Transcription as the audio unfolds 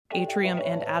Atrium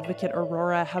and Advocate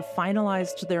Aurora have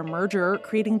finalized their merger,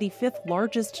 creating the fifth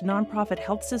largest nonprofit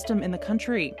health system in the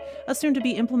country. A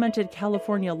soon-to-be-implemented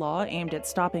California law aimed at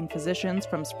stopping physicians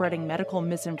from spreading medical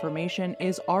misinformation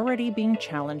is already being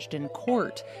challenged in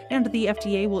court, and the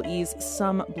FDA will ease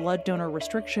some blood donor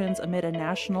restrictions amid a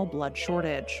national blood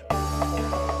shortage.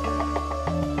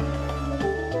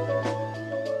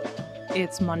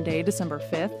 It's Monday, December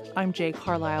 5th. I'm Jay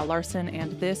Carlisle Larson,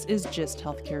 and this is Gist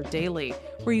Healthcare Daily,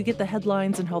 where you get the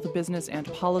headlines and health business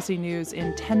and policy news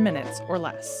in 10 minutes or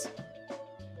less.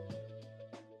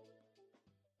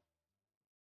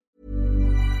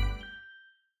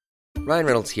 Ryan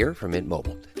Reynolds here from Mint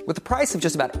Mobile. With the price of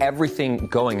just about everything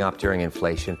going up during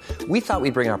inflation, we thought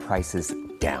we'd bring our prices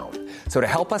down. So to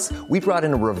help us, we brought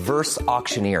in a reverse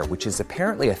auctioneer, which is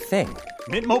apparently a thing.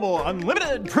 Mint Mobile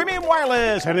Unlimited Premium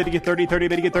Wireless. How to get 30, 30,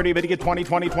 bit to get 30, bit to get 20,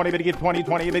 20, 20, bit to get 20,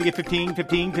 20, bit to get 15,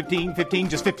 15, 15, 15,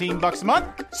 just $15 a month?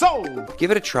 Sold!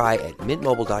 Give it a try at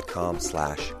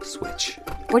mintmobile.com/switch.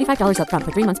 $45 up front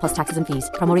for 3 months plus taxes and fees.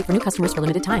 Promo rate for new customers for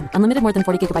limited time. Unlimited more than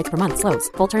 40 gigabytes per month. Slows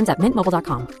full terms at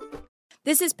mintmobile.com.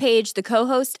 This is Paige, the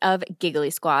co-host of Giggly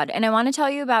Squad, and I want to tell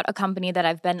you about a company that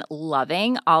I've been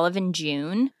loving, Olive &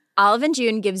 June. Olive &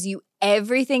 June gives you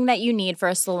everything that you need for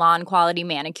a salon-quality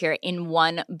manicure in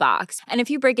one box. And if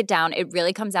you break it down, it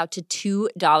really comes out to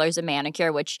 $2 a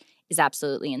manicure, which is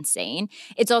absolutely insane.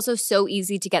 It's also so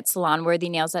easy to get salon-worthy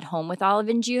nails at home with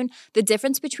Olive & June. The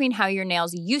difference between how your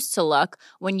nails used to look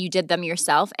when you did them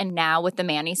yourself and now with the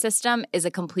Mani system is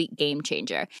a complete game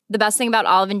changer. The best thing about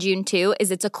Olive & June, too,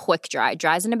 is it's a quick dry.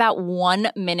 Dries in about 1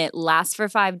 minute, lasts for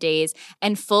 5 days,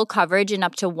 and full coverage in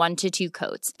up to 1 to 2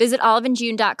 coats. Visit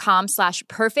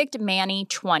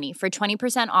oliveandjune.com/perfectmani20 for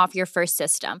 20% off your first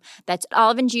system. That's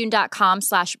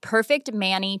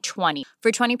oliveandjune.com/perfectmani20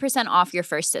 for 20% off your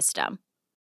first system.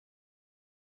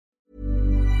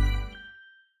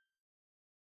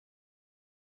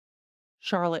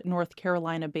 Charlotte, North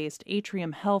Carolina-based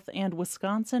Atrium Health and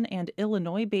Wisconsin and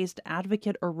Illinois-based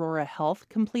Advocate Aurora Health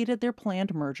completed their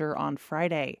planned merger on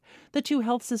Friday. The two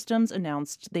health systems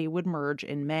announced they would merge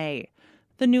in May.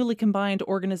 The newly combined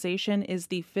organization is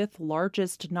the fifth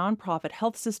largest nonprofit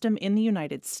health system in the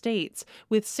United States,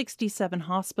 with 67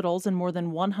 hospitals and more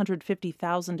than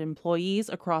 150,000 employees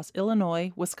across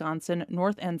Illinois, Wisconsin,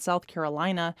 North and South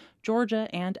Carolina, Georgia,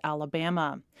 and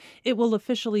Alabama. It will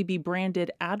officially be branded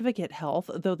Advocate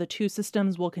Health, though the two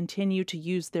systems will continue to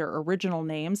use their original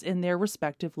names in their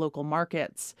respective local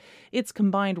markets. Its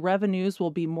combined revenues will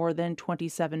be more than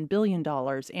 $27 billion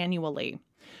annually.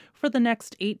 For the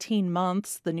next 18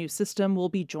 months, the new system will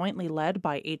be jointly led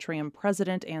by Atrium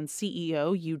President and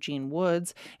CEO Eugene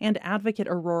Woods and Advocate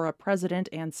Aurora President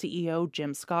and CEO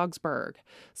Jim Skogsberg.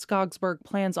 Skogsberg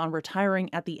plans on retiring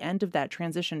at the end of that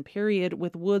transition period,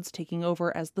 with Woods taking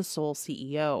over as the sole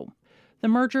CEO. The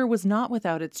merger was not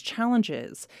without its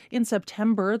challenges. In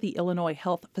September, the Illinois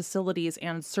Health Facilities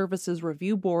and Services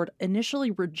Review Board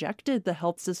initially rejected the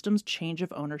health system's change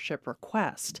of ownership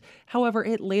request. However,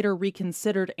 it later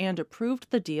reconsidered and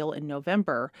approved the deal in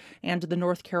November, and the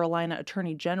North Carolina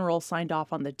Attorney General signed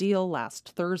off on the deal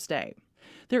last Thursday.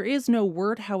 There is no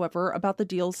word, however, about the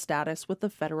deal's status with the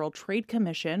Federal Trade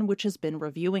Commission, which has been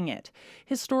reviewing it.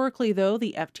 Historically, though,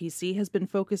 the FTC has been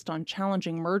focused on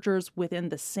challenging mergers within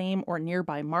the same or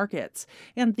nearby markets,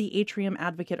 and the Atrium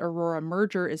Advocate Aurora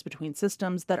merger is between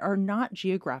systems that are not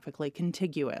geographically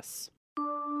contiguous.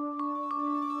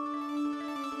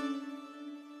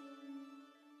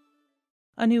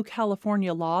 A new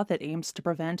California law that aims to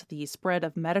prevent the spread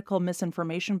of medical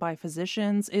misinformation by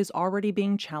physicians is already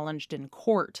being challenged in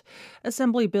court.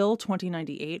 Assembly Bill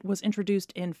 2098 was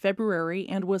introduced in February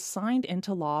and was signed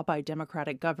into law by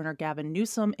Democratic Governor Gavin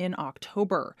Newsom in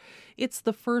October. It's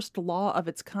the first law of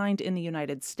its kind in the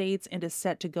United States and is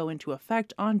set to go into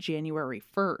effect on January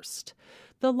 1st.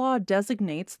 The law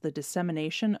designates the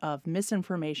dissemination of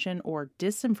misinformation or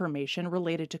disinformation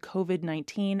related to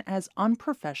COVID-19 as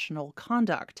unprofessional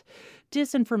conduct.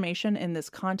 Disinformation in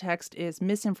this context is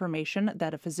misinformation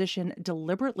that a physician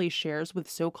deliberately shares with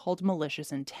so-called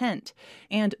malicious intent,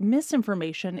 and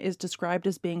misinformation is described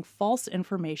as being false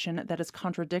information that is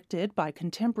contradicted by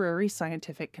contemporary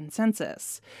scientific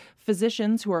consensus.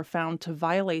 Physicians who are found to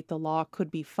violate the law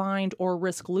could be fined or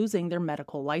risk losing their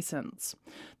medical license.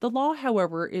 The law,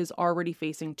 however, is already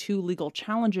facing 2 legal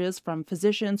challenges from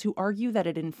physicians who argue that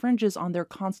it infringes on their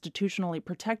constitutionally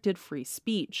protected free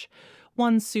speech.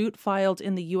 One suit filed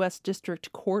in the U.S.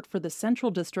 District Court for the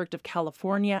Central District of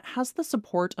California has the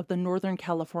support of the Northern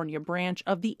California branch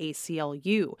of the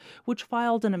ACLU, which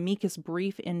filed an amicus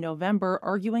brief in November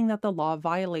arguing that the law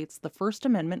violates the First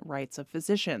Amendment rights of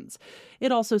physicians.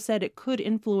 It also said it could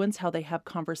influence how they have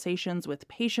conversations with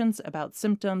patients about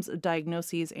symptoms,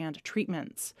 diagnoses, and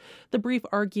treatments. The brief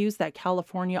argues that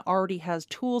California already has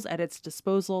tools at its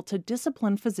disposal to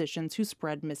discipline physicians who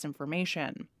spread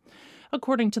misinformation.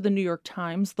 According to the New York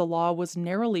Times, the law was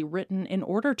narrowly written in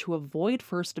order to avoid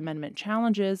First Amendment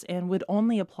challenges and would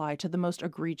only apply to the most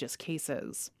egregious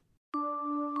cases.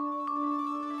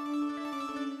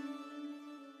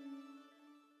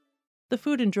 The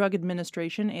Food and Drug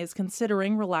Administration is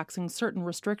considering relaxing certain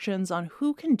restrictions on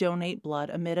who can donate blood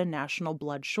amid a national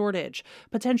blood shortage,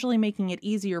 potentially making it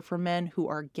easier for men who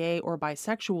are gay or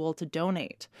bisexual to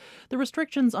donate. The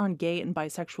restrictions on gay and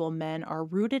bisexual men are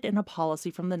rooted in a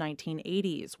policy from the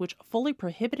 1980s, which fully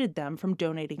prohibited them from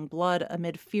donating blood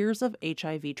amid fears of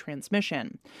HIV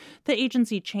transmission. The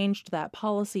agency changed that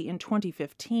policy in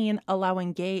 2015,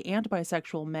 allowing gay and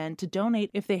bisexual men to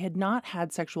donate if they had not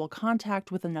had sexual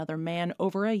contact with another man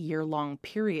over a year-long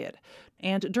period.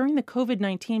 And during the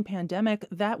COVID-19 pandemic,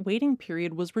 that waiting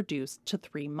period was reduced to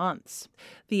 3 months.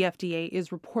 The FDA is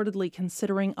reportedly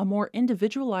considering a more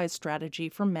individualized strategy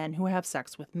for men who have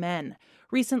sex with men.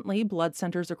 Recently, blood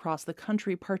centers across the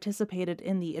country participated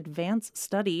in the ADVANCE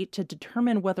study to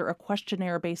determine whether a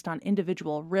questionnaire based on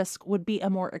individual risk would be a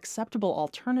more acceptable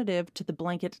alternative to the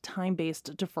blanket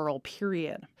time-based deferral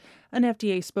period. An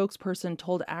FDA spokesperson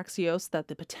told Axios that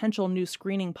the potential new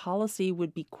screening policy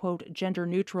would be, quote,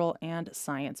 gender-neutral and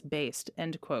science-based,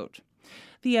 end quote.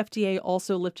 The FDA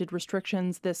also lifted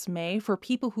restrictions this May for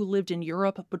people who lived in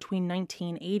Europe between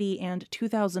 1980 and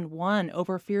 2001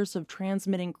 over fears of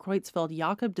transmitting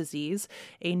Creutzfeldt-Jakob disease,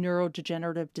 a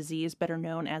neurodegenerative disease better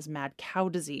known as mad cow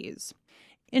disease.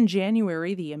 In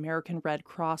January, the American Red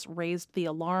Cross raised the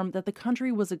alarm that the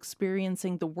country was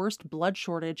experiencing the worst blood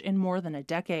shortage in more than a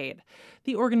decade.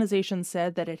 The organization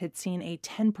said that it had seen a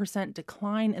 10%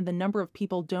 decline in the number of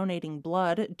people donating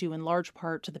blood, due in large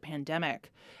part to the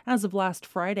pandemic. As of last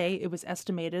Friday, it was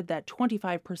estimated that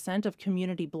 25% of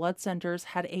community blood centers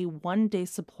had a one-day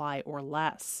supply or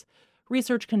less.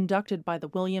 Research conducted by the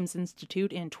Williams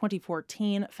Institute in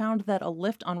 2014 found that a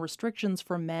lift on restrictions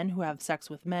for men who have sex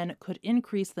with men could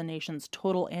increase the nation's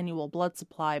total annual blood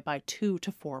supply by 2 to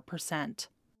 4%.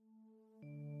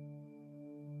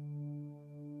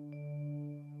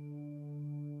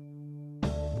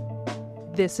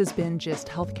 This has been Gist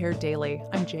Healthcare Daily.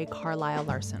 I'm Jay Carlisle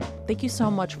Larson. Thank you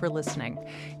so much for listening.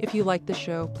 If you like the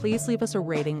show, please leave us a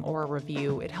rating or a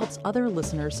review. It helps other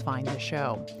listeners find the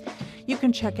show. You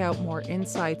can check out more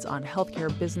insights on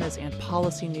healthcare business and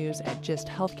policy news at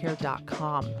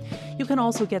gisthealthcare.com. You can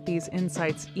also get these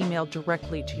insights emailed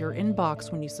directly to your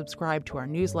inbox when you subscribe to our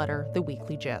newsletter, The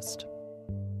Weekly Gist.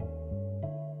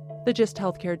 The Gist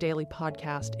Healthcare Daily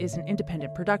podcast is an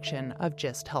independent production of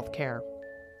Gist Healthcare.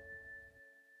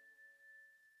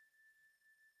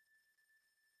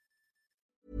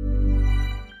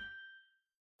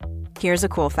 Here's a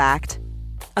cool fact.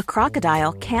 A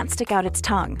crocodile can't stick out its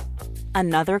tongue.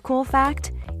 Another cool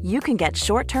fact, you can get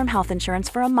short-term health insurance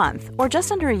for a month or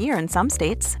just under a year in some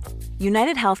states.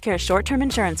 United Healthcare short-term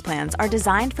insurance plans are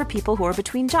designed for people who are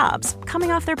between jobs,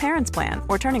 coming off their parents' plan,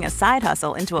 or turning a side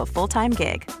hustle into a full-time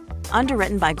gig.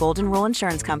 Underwritten by Golden Rule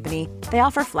Insurance Company, they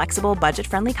offer flexible,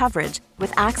 budget-friendly coverage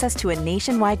with access to a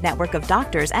nationwide network of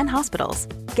doctors and hospitals.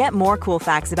 Get more cool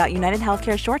facts about United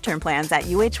Healthcare short-term plans at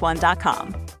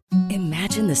uh1.com.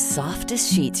 Imagine the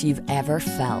softest sheets you've ever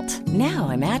felt. Now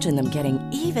imagine them getting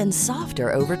even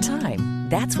softer over time.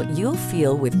 That's what you'll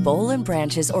feel with Boll &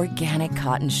 Branch's organic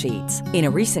cotton sheets. In a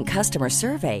recent customer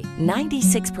survey,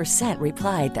 96%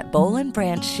 replied that Boll &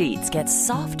 Branch sheets get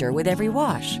softer with every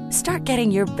wash. Start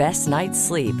getting your best night's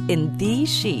sleep in these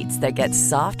sheets that get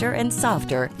softer and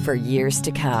softer for years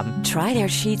to come. Try their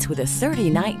sheets with a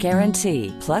 30-night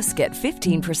guarantee. Plus, get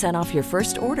 15% off your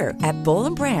first order at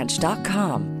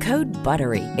bollandbranch.com. Code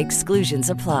BUTTERY. Exclusions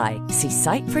apply. See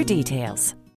site for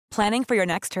details. Planning for your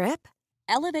next trip?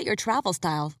 Elevate your travel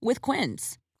style with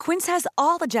Quince. Quince has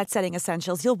all the jet-setting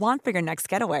essentials you'll want for your next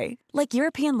getaway, like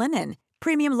European linen,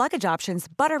 premium luggage options,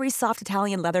 buttery soft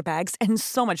Italian leather bags, and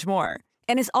so much more.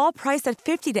 And is all priced at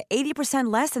 50 to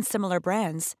 80% less than similar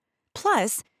brands.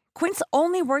 Plus, Quince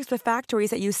only works with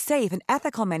factories that use safe and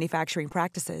ethical manufacturing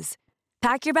practices.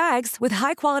 Pack your bags with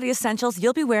high-quality essentials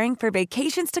you'll be wearing for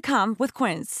vacations to come with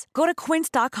Quince. Go to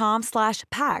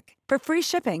quince.com/pack for free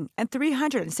shipping and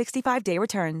 365-day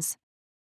returns.